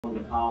To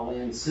call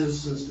in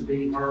citizens to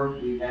be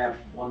heard. We have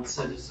one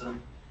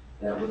citizen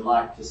that would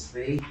like to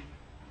speak.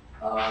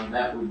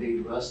 That would be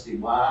Rusty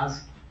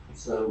Wise.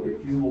 So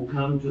if you will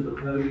come to the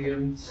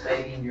podium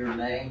stating your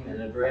name and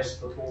address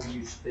before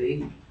you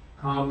speak,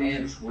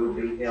 comments will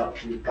be held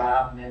to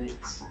 5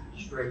 minutes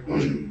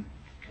strictly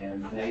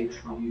and paid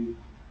for you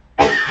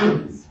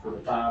for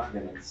the 5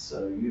 minutes.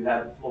 So you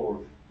have the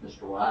floor,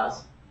 Mr.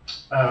 Wise.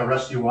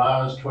 Rusty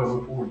Wise,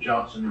 1204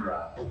 Johnson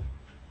Drive.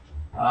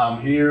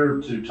 I'm here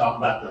to talk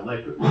about the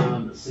electric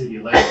fund, the city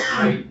electric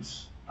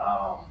rates.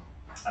 I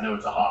know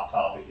it's a hot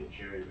topic in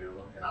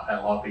Cherryville, and I've had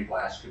a lot of people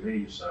asking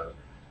me, so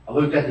I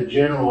looked at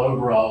the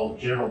overall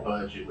general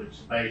budget, which is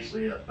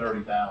basically a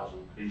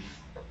 30,000 feet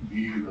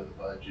view of the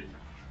budget.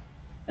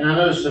 And I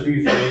noticed a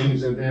few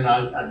things, and then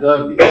I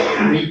dug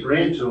deeper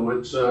into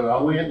it, so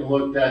I went and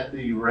looked at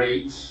the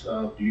rates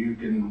of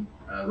Duke and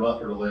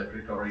Rutherford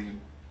Electric,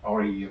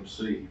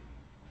 REMC.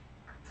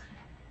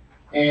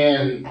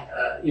 And,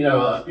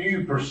 a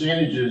few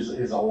percentages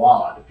is a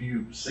lot, a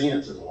few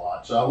cents is a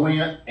lot. So I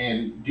went,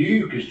 and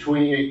Duke is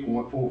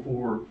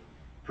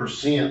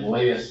 28.44%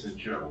 less than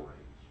general rates.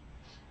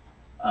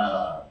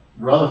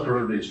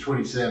 Rutherford is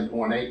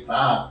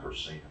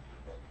 27.85%.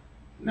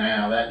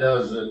 Now, that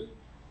doesn't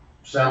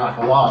sound like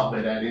a lot,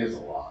 but that is a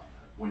lot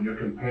when you're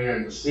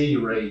comparing the city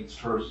rates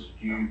versus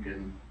Duke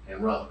and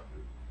Rutherford.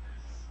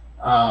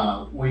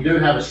 We do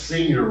have a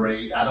senior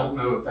rate. I don't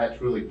know if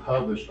that's really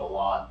published a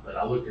lot, but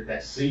I looked at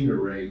that senior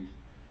rate,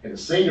 and the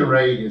senior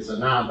rate is a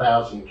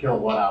 9,000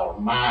 kilowatt hour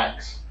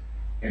max,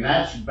 and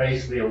that's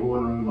basically a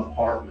one-room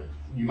apartment.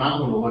 You might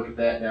want to look at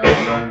that down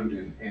the road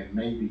and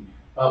maybe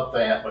up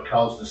that,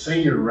 because the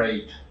senior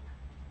rate,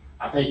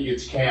 I think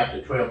it's capped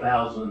at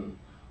 $12,000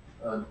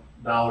 a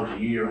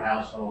year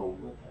household.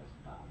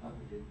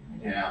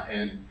 Yeah,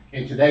 and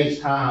in today's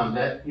time,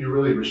 that you're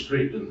really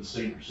restricting the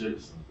senior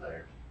citizens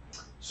there.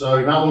 So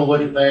you might want to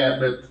look at that,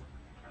 but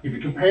if you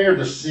compare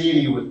the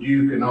city with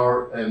Duke and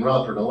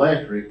Rutherford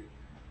Electric,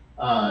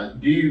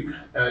 Duke,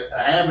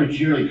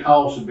 average yearly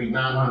cost would be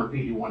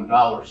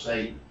 $951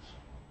 savings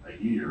a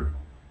year,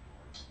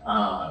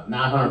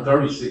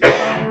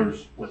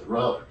 $936 with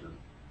Rutherford.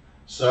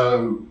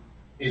 So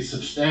it's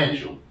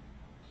substantial.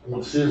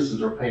 Well, the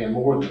citizens are paying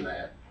more than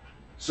that.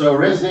 So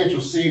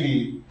residential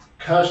city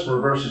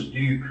customer versus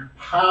Duke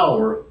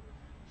Power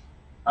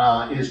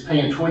is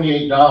paying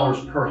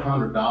 $28 per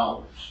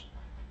 $100.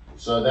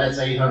 So that's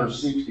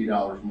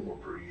 $860 more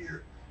per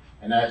year.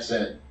 And that's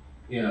at,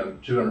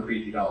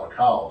 $250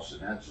 cost,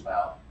 and that's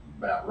about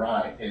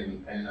right.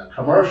 And a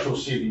commercial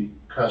city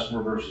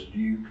customer versus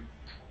Duke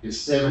is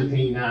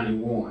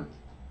 $17.91.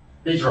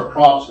 These are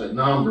approximate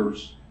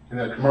numbers, and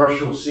a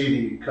commercial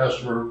city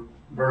customer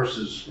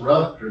versus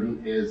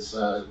Rutherford is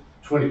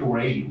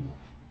 $24.81.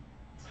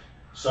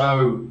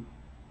 So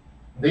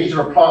these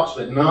are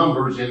approximate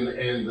numbers, and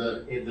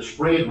the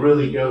spread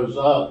really goes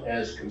up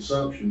as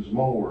consumption's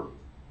more.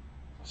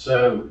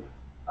 So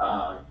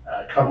a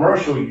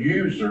commercial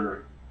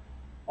user,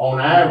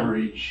 on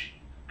average,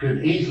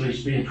 could easily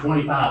spend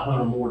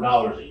 $2,500 more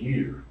a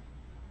year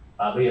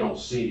by being on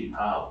city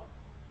power,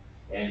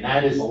 and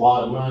that is a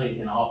lot of money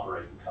in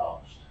operating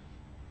cost.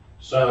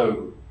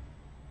 So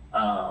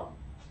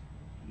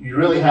you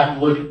really have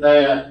to look at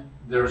that.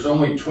 There's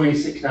only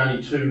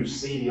 2692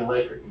 city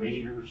electric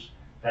meters.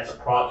 That's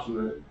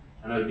approximate.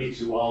 I know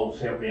Dixie Walls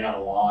helped me out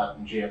a lot,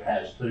 and Jeff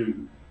has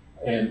too.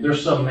 And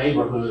there's some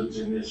neighborhoods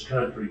in this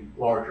country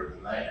larger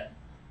than that.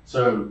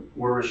 So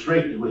we're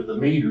restricted with the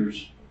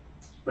meters,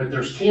 but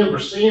there's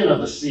 10% of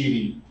the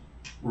city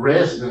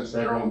residents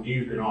that are on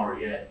Duke and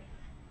REA.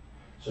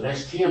 So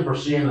that's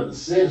 10% of the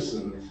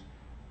citizens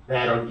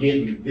that are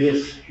getting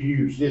this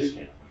huge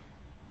discount.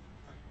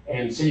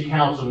 And City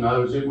Council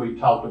knows it. We've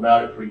talked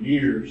about it for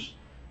years.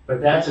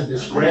 But that's a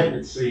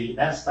discrepancy.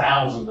 That's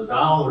thousands of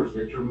dollars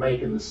that you're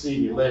making the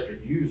city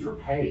electric user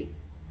pay.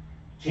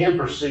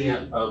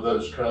 10% of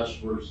those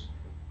customers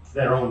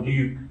that are on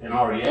Duke and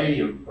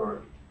REA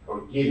are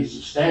getting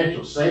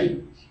substantial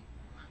savings.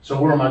 So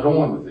where am I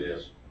going with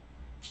this?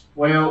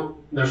 Well,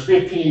 there's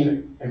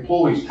 15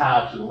 employees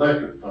tied to the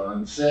electric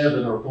fund,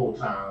 7 are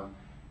full-time,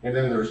 and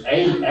then there's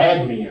 8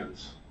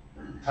 admins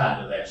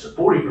tied to that. So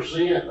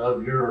 40%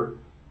 of your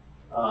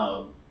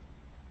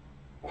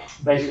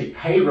basically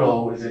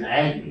payroll is in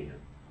admin.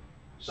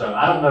 So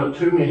I don't know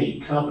too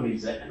many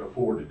companies that can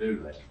afford to do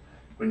that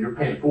when you're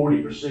paying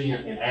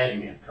 40% in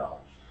admin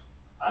costs.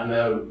 I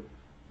know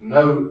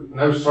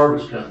no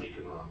service company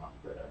can run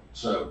like that.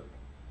 So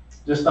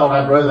just thought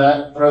I'd throw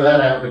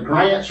that out. The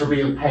grants are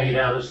being paid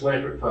out of this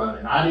electric fund,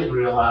 and I didn't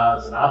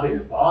realize that I've been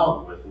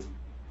involved with them.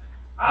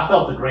 I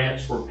thought the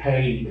grants were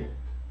paid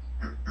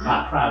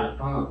by private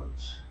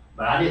funds,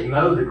 but I didn't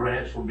know the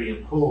grants were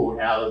being pulled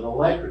out of the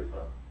electric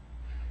fund.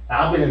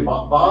 I've been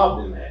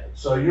involved in that.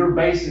 So you're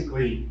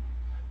basically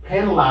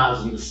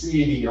penalizing the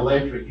city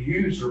electric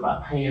user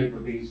by paying for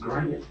these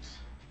grants.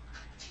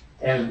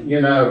 And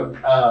there's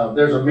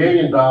 $1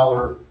 million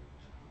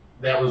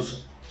that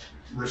was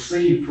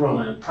received from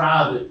a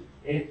private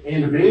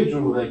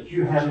individual that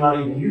you have not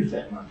even used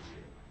that money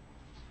yet.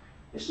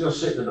 It's still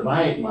sitting in the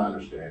bank, my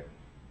understanding.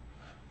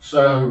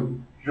 So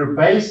you're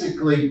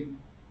basically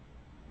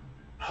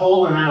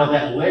pulling out of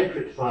that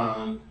electric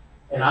fund,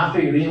 and I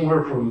figured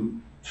anywhere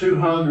from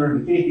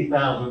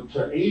 $250,000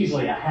 to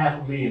easily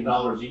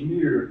 $500,000 a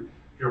year,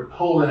 you're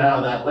pulling out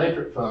of that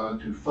electric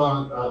fund to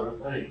fund other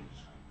things.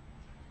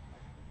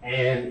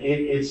 And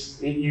it's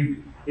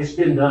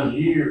been done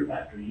year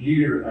after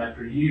year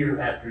after year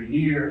after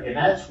year, and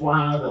that's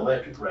why the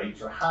electric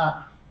rates are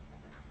high.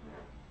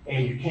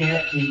 And you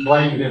can't keep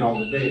blaming it on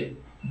the debt.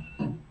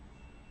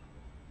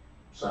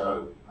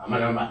 So, I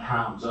know my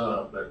time's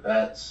up, but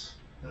that's.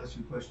 That's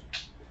your question.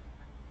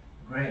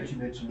 Grant, you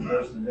mentioned the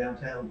rest of the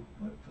downtown,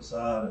 like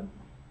facade and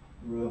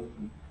roof.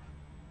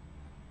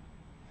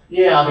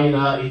 Yeah, I mean,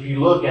 if you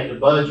look at the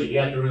budget, you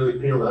have to really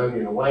peel the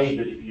onion away,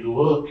 but if you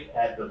look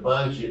at the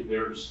budget,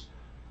 there's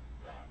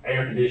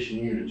air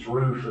conditioning units,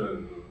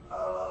 roofing,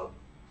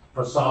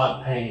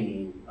 facade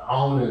painting,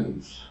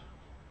 awnings,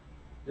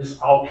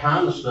 just all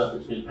kinds of stuff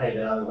that's been paid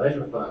out of the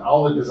electric fund.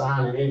 All the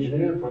design and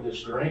engineering for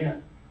this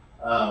grant,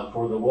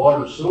 for the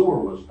water and sewer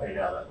was paid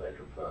out of that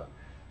electric fund.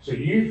 So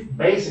you've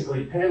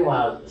basically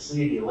penalized the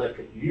city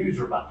electric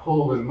user by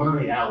pulling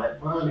money out of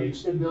that fund, and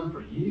it's been done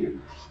for years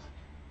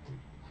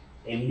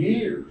and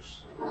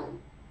years.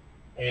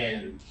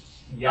 And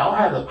y'all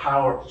have the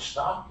power to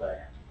stop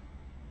that.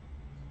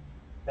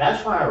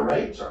 That's why our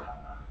rates are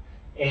high.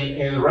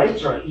 And the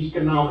rates are an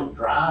economic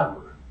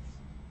driver.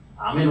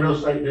 I'm in real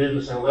estate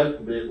business and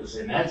electric business,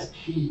 and that's a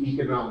key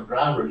economic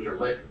driver is your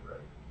electric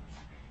rate.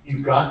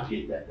 You've got to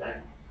get that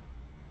down.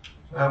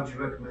 So how would you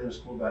recommend a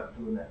school about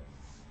doing that?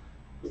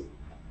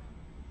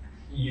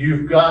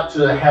 You've got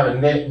to have a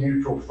net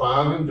neutral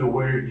fund to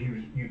where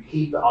you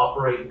keep the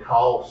operating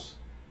costs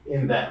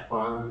in that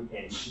fund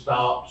and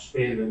stop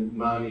spending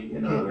money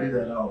in You other can't do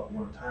areas. that all at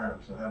one time,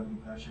 so how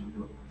should we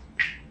do it?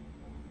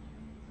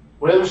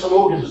 Well, there's some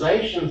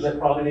organizations that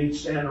probably need to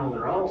stand on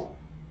their own.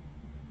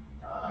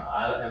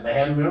 And they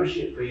have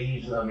membership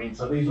fees. I mean,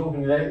 some of these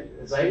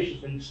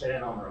organizations need to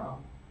stand on their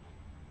own.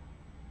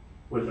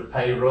 With their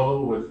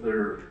payroll, with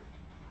their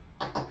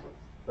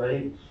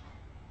things.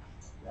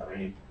 I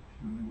mean,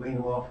 Should we wean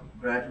them off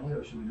gradually,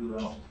 or should we do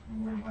it all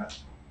in one whack?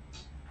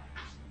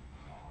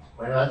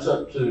 well, that's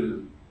up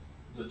to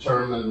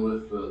determine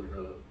with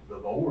the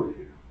board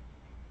here.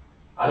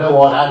 I know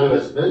what I do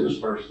as a business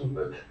person,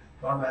 but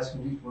I'm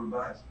asking you for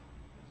advice.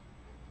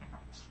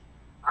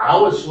 I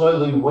would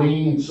slowly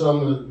wean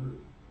some of,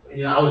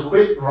 I would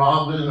quit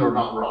robbing, or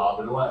not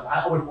robbing,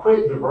 I would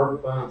quit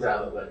diverting funds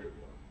out of the electric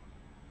fund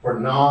for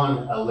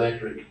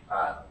non-electric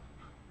items.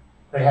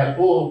 They have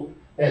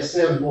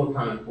 7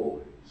 full-time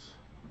employees.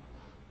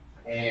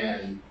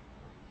 And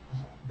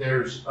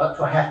there's up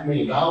to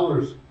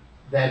 $500,000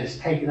 that is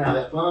taken out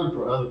of that fund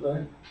for other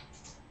things.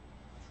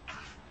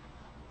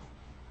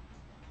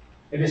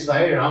 And it's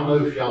there. I don't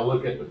know if y'all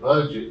look at the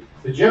budget.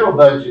 The general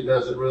budget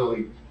doesn't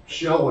really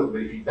show it,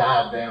 but if you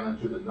dive down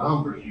into the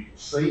numbers, you can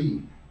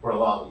see where a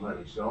lot of the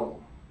money's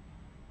going.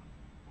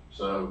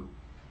 So,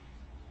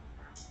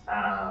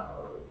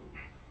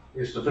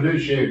 it's the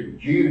fiduciary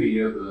duty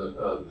of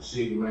the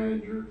city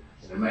manager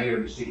and the mayor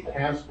and the city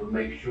council to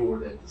make sure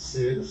that the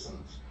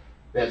citizens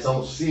that's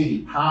on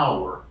city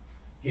power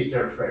get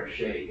their fair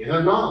shake. And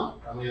they're not.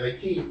 I mean, they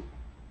keep,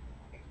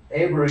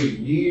 every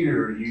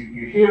year,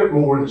 you hear it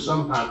more than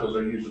sometimes because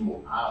they're using more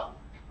power.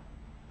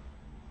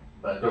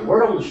 But the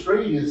word on the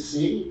street is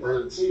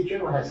the city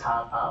general has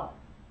high power.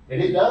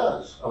 And it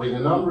does. I mean, the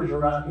numbers are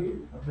right here.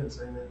 I've been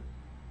saying that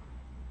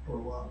for a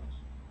while.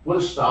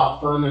 We'll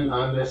stop funding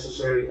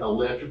unnecessary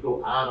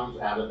electrical items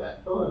out of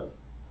that fund.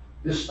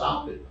 Just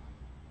stop it.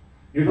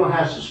 You're gonna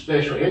have some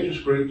special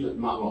interest groups that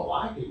might not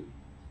like it.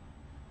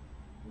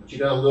 But you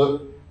gotta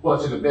look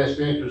what's in the best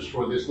interest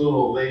for this little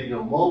old lady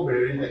on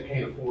Mulberry that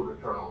can't afford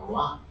to turn on the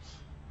lights.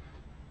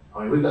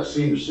 I mean, we've got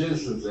senior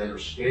citizens that are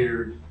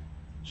scared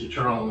to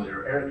turn on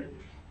their air conditioning.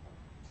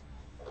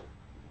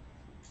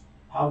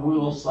 I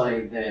will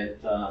say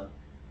that,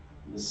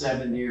 the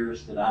 7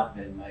 years that I've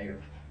been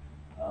mayor,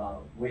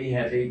 we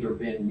have either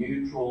been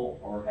neutral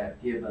or have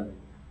given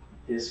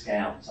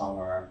discounts on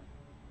our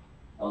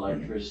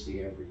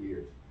electricity every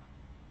year.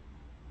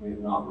 We have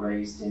not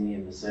raised any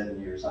in the 7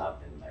 years I've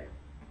been mayor.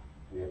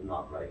 We have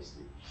not raised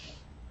it.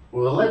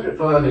 Well, the electric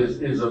fund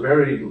is a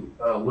very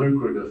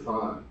lucrative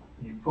fund.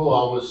 You pull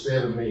almost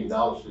 $7 million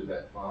through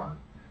that fund.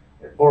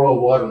 At Borough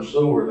Water and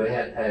Sewer, they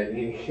hadn't had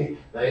any,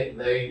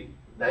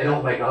 they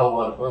don't make a whole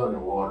lot of fund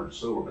in water and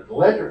sewer, but the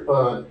electric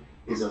fund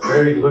is a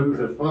very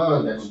lucrative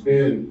fund that's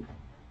been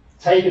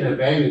taken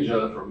advantage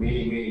of for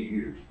many, many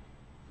years.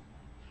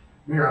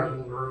 Mayor, I just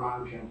want to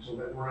remind council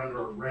that we're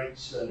under a rate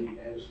study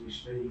as we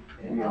speak,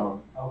 and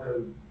I'll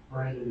go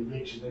Brandon and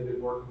Dixon, they've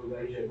been working with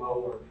AJ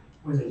Moeller,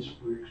 when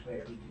we're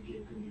expecting to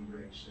get the new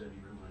rate study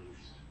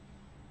released.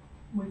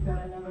 We've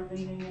got another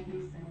meeting in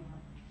December.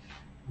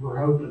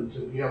 We're hoping to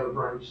be able to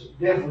bring some,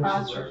 definitely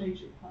Our some,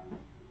 strategic plan.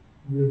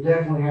 we'll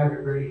definitely have it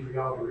ready for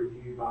y'all to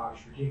review by our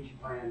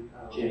strategic plan,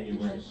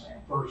 January.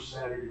 first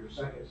Saturday or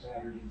second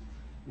Saturday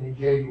in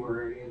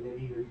January, and then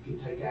either you can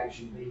take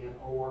action then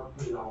or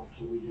put it off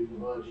till we do the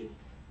budget.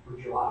 for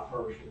July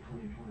 1st of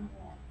 2021.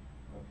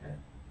 Okay.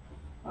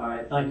 All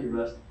right, thank you,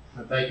 Rusty.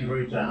 Thank you for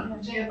your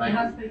time. Jeff, Thank can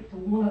I you. speak to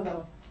one of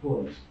them?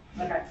 Please.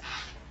 Okay.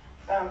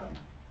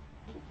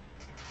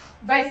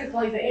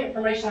 Basically, the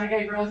information I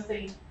gave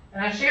Rusty,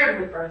 and I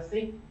shared with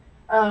Rusty,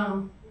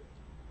 the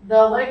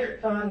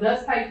electric fund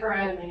does pay for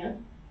admin,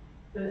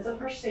 but it's a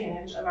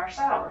percentage of our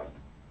salary.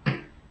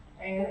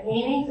 And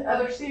any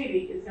other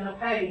city is gonna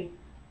pay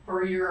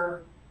for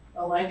your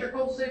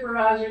electrical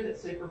supervisor that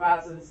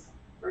supervises,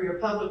 or your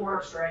public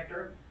works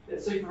director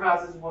that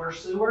supervises water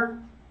sewer,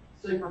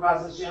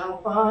 supervises general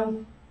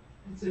fund,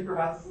 and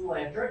supervises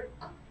electric.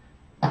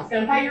 It's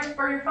gonna pay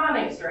for your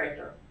finance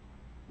director.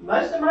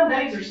 Most of my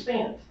days are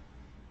spent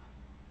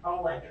on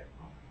electric.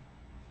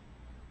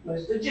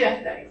 Most of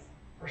Jeff's days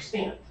are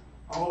spent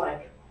on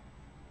electric.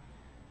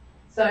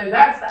 So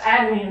that's the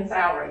admin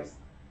salaries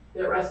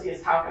that Rusty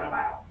is talking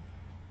about.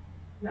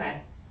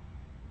 Now,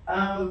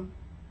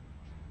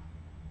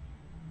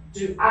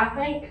 do I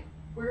think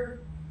we're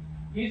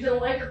using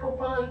electrical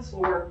funds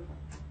or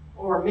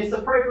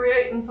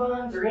misappropriating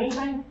funds or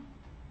anything?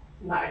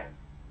 No.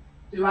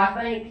 Do I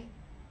think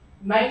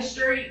Main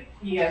Street?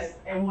 Yes.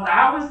 And what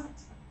I was,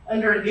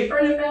 under a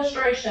different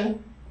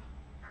administration,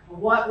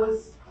 what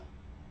was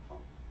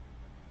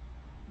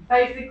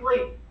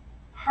basically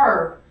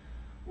heard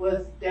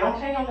was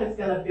downtown is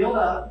gonna build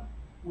up.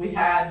 We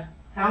had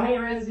how many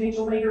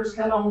residential meters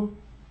come on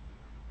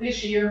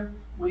this year?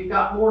 We've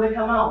got more to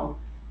come on.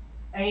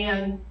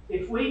 And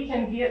if we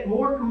can get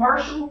more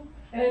commercial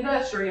and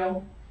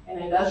industrial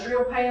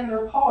paying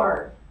their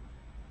part,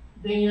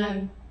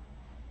 then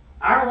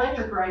our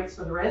electric rates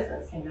for the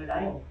residents can go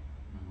down.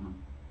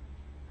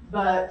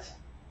 But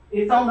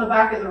it's on the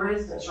back of the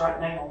residents right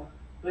now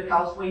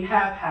because we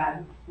have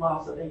had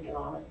loss of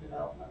economic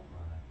development.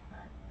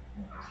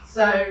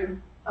 So,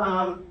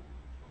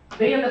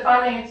 being the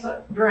finance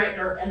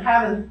director and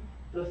having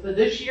the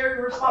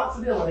fiduciary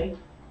responsibility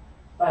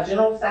by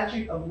general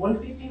statute of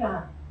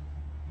 159,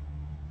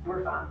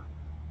 we're fine.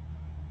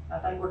 I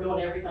think we're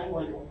doing everything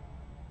legal.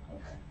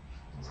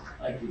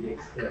 Thank you, Dick.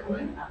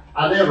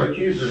 I never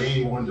accused of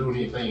anyone doing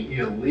anything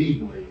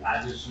illegally.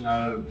 I just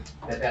know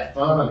that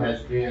fund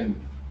has been,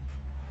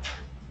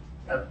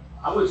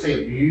 I would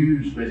say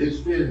abused, but it's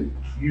been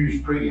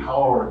used pretty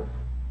hard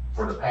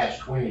for the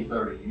past 20,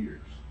 30 years.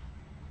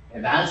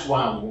 And that's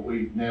why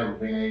we've never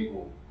been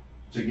able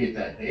to get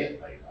that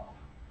debt paid off.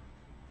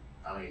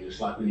 I mean, it's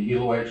like when you get a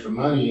little extra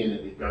money in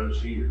it, it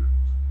goes here.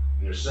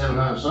 And there's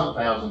 700-some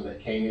thousand that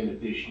came in it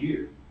this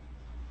year.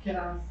 Can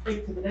I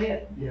speak to the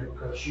debt? Yeah,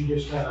 because she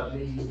just had a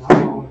meeting not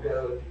long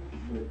ago,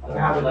 on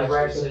how to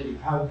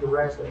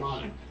direct the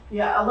money.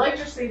 Yeah,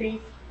 electricity,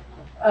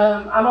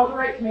 I'm on the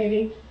rate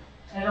committee,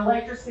 and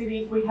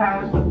electricity, we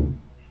have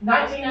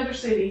 19 other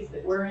cities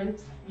that we're in.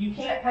 You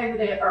can't pay the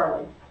debt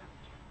early.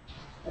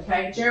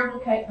 Okay,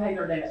 Cherryville can't pay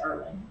their debt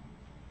early.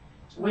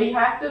 We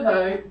have to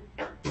vote.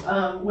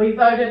 We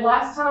voted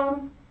last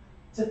time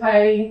to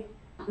pay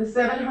the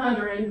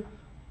 $700,000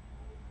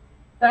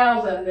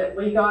 that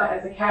we got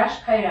as a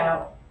cash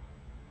payout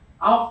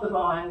off the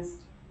bonds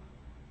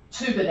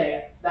to the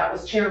debt. That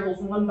was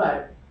Cherryville's one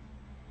vote.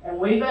 And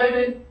we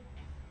voted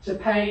to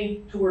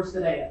pay towards the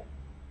debt.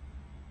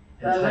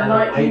 The Is other that a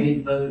 19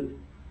 weighted vote?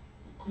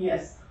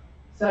 Yes.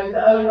 So the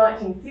other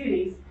 19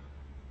 cities,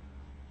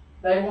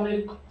 they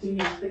wanted to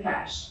use the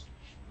cash.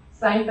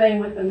 Same thing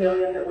with the $1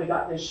 million that we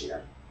got this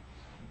year.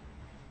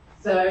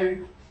 So,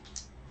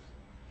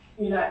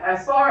 you know,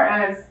 as far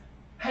as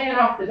paying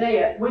off the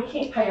debt, we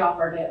can't pay off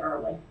our debt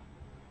early.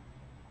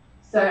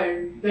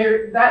 So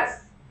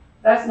that's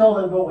null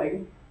and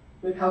void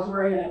because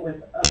we're in it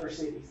with other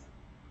cities.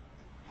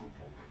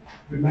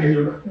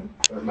 Mayor,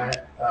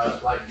 Matt,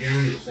 like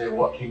Gary said,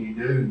 what can you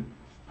do?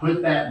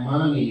 Put that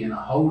money in a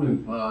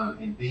holding fund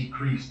and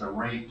decrease the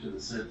rate to the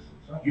citizens.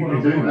 You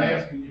can do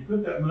that. Can you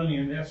put that money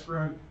in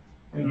escrow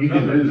in You can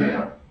another do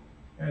account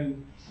that.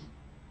 and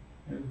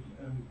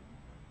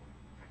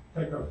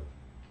take a.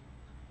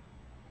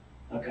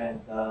 Okay,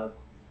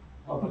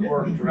 Public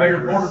Works Mayor,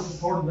 Director.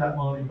 part of that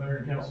money, Mayor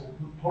and Council,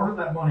 part of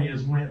that money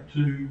is went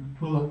to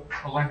put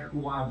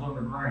electrical lines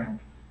underground,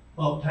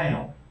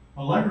 uptown.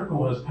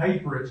 Electrical has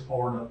paid for its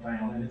part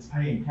uptown, and it's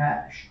paying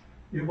cash.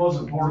 It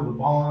wasn't part of the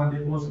bond,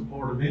 it wasn't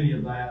part of any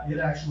of that. It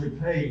actually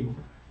paid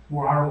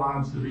for our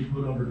lines to be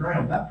put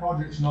underground. That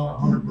project's not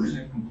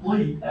 100%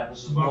 complete. That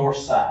was the north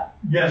side.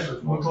 Yes, sir,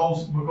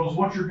 because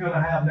what you're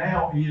gonna have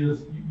now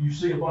is, you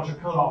see a bunch of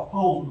cut-off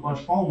poles with a bunch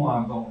of phone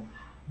lines on them.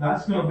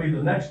 That's gonna be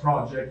the next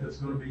project that's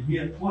gonna be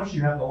hit, plus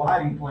you have the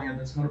lighting plan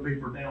that's gonna be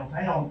for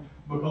downtown,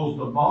 because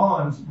the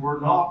bonds were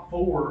not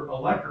for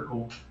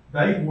electrical,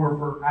 they were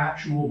for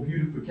actual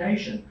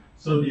beautification.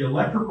 So the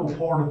electrical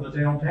part of the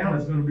downtown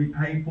is gonna be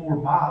paid for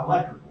by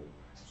electrical.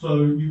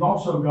 So you've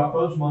also got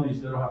those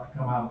monies that'll have to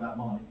come out of that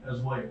money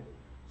as well.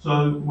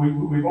 So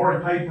we've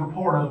already paid for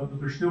part of it, but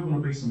there's still gonna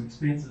be some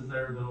expenses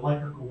there that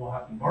electrical will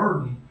have to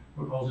burden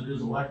because it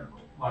is electrical,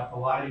 like the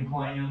lighting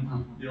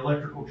plan, the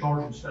electrical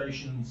charging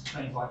stations,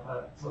 things like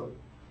that. So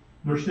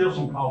there's still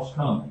some costs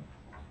coming.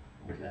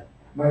 Okay.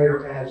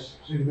 Mayor, as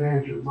city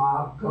manager,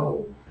 my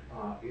goal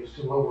is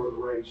to lower the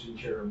rates in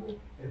Cherryville,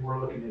 and we're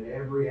looking at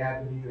every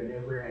avenue and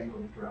every angle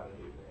to try to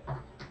do that.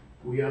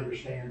 We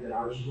understand that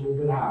ours is a little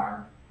bit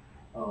higher,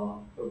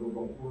 but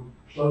we're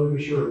slowly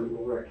but surely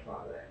we'll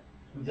rectify that.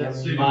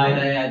 That's You might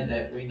add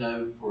that we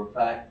know for a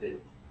fact that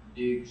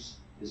Duke's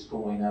is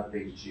going up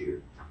each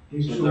year.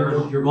 He's So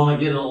still- you're gonna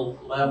get a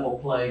level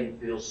playing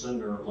field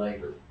sooner or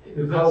later.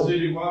 Is that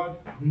citywide?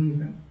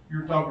 Mhm.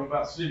 You're talking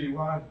about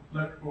citywide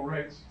electrical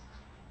rates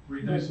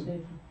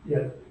reducing?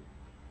 Yeah,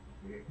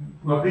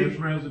 Not just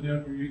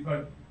residential, you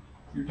think,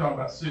 you're talking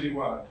about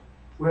citywide?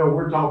 well,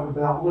 we're talking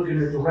about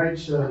looking at the rate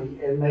study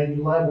and maybe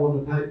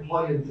leveling the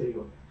playing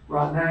field.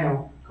 Right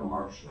now,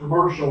 Commercial.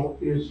 commercial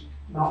is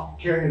not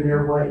carrying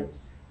their weight,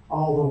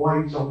 all the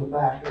weight's on the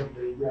back of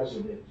the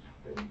residents.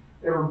 And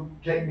every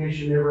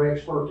technician, every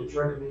expert that's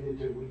recommended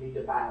to, we need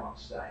to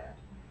balance that.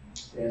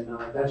 And,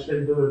 that's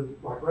been doing,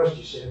 like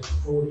Rusty said,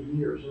 for 40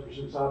 years, ever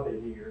since I've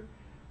been here.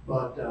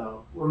 But,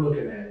 we're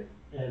looking at it.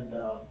 And,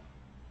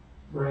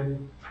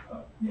 Brandon?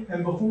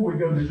 And before we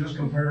go to just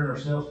comparing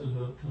ourselves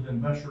to the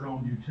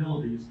investor-owned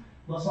utilities,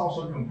 let's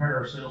also compare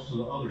ourselves to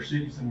the other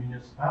cities and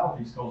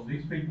municipalities, because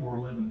these people are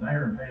living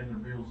there and paying their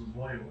bills as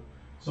well.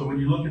 So when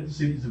you look at the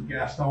cities of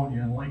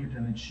Gastonia and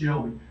Lincoln and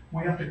Shelby,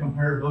 we have to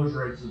compare those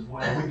rates as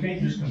well. We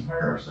can't just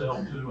compare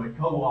ourselves to a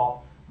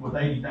co-op with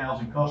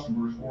 80,000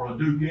 customers or a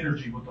Duke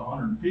Energy with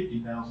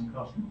 150,000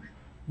 customers.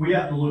 We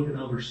have to look at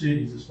other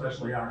cities,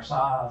 especially our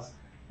size,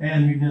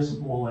 and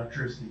municipal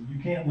electricity. You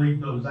can't leave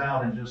those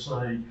out and just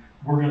say,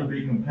 we're gonna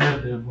be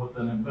competitive with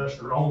an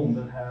investor-owned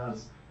that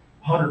has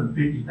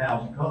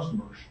 150,000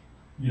 customers.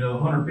 You know,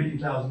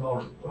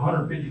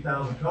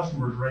 $150,000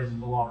 customers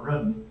raises a lot of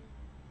revenue.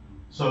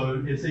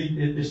 So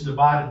it's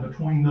divided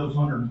between those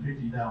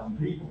 150,000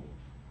 people.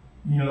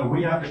 You know,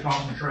 we have to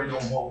concentrate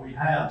on what we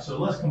have. So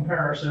let's compare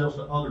ourselves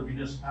to other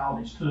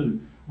municipalities too.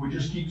 We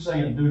just keep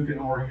saying Duke and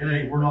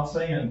REA. We're not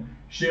saying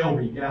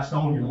Shelby,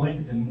 Gastonia,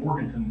 Lincoln,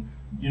 Morganton.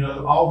 You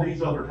know, all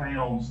these other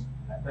towns,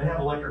 they have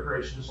electric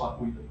rates just like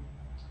we do.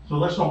 So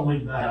let's don't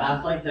leave that And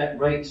out. I think that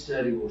rate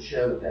study will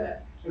show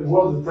that. And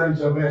one of the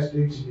things I've asked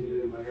Dixie to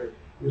do, Mayor,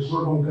 is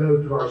we're gonna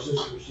go to our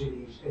sister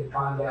cities and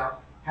find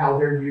out how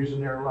they're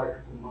using their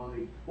electrical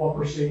money, what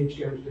percentage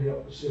goes to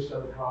help assist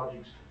other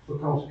projects.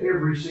 Because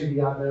every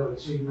city I know, and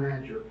city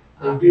manager,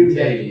 I they can do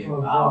tell that to you,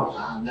 fund I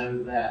projects.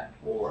 know that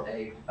for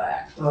a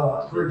fact.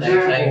 For They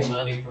take example,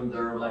 money from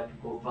their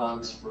electrical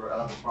funds for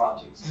other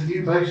projects. the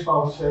new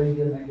baseball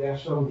stadium in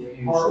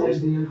Gastonia, partly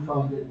being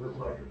funded with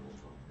electrical.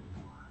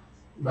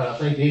 But I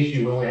think the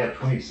issue, we only have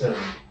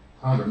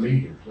 2,700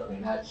 meters. I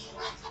mean,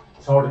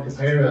 it's hard to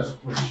compare us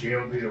with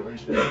Shelby or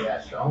Lincoln or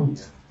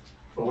Gastonia.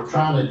 But we're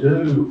trying to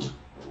do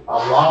a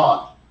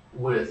lot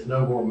with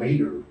no more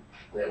meter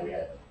than we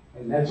have.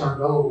 And that's our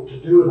goal, to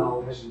doing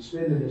all this and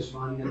spending this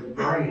money and the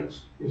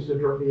grants is to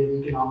be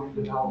an economic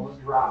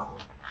development driver.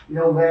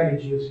 The old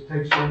adage is it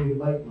takes money to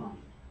make money.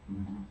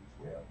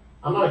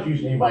 I'm not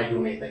accusing anybody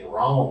doing anything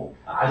wrong.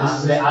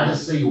 I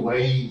just see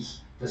ways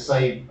to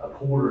save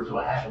 $250,000 to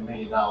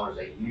 $500,000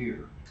 a year.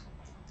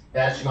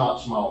 That's not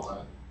small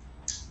money.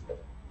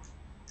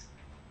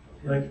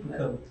 Thank you for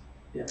coming.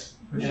 Yes.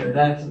 Appreciate And it.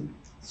 that's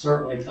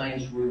certainly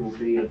things we will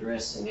be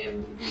addressing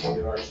in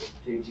our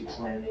strategic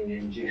planning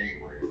in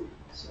January,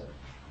 so.